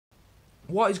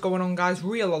What is going on, guys?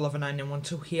 Real Oliver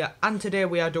 9912 here, and today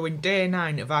we are doing day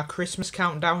 9 of our Christmas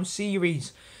countdown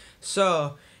series.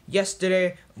 So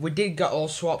yesterday we did get all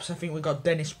swaps. I think we got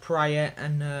Dennis Pryor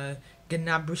and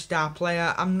Gnabry star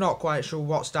player. I'm not quite sure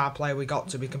what star player we got,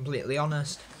 to be completely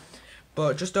honest.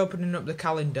 But just opening up the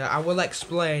calendar, I will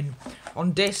explain.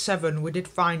 On day 7 we did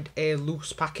find a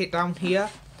loose packet down here,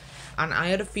 and I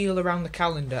had a feel around the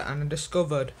calendar and I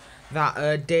discovered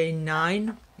that day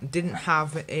 9 didn't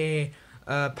have a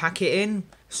packet in.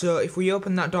 So if we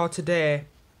open that door today,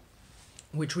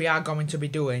 which we are going to be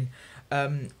doing,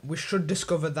 we should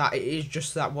discover that it is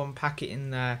just that one packet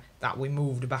in there that we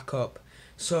moved back up.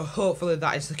 So hopefully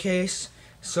that is the case.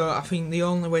 So I think the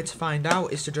only way to find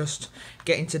out is to just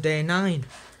get into day 9.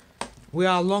 We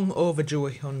are long overdue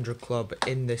a 100 club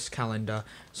in this calendar,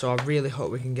 so I really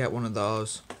hope we can get one of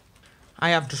those. I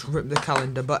have just ripped the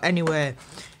calendar, but anyway,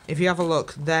 if you have a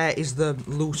look, there is the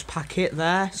loose packet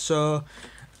there. So,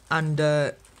 and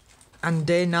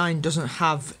day 9 doesn't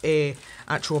have a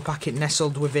actual packet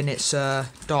nestled within its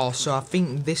door. So I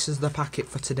think this is the packet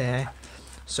for today.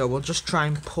 So we'll just try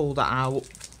and pull that out.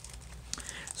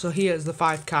 So here's the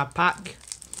 5-card pack,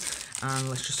 and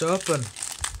let's just open.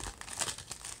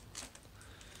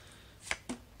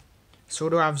 So we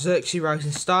do have Xerxes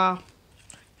Rising Star,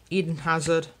 Eden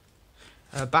Hazard,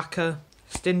 Baka,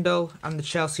 Stindl, and the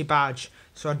Chelsea badge.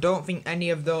 So I don't think any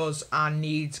of those are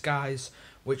needs, guys,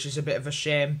 which is a bit of a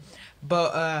shame.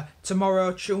 But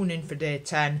tomorrow, tune in for day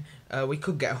 10. We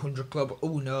could get a 100 club,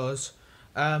 who knows.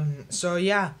 So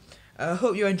yeah, I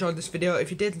hope you enjoyed this video. If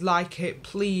you did like it,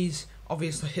 please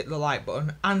obviously hit the like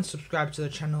button and subscribe to the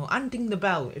channel and ding the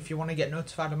bell if you want to get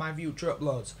notified of my future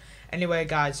uploads. Anyway,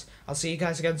 guys, I'll see you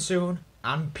guys again soon,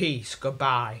 and peace.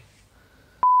 Goodbye.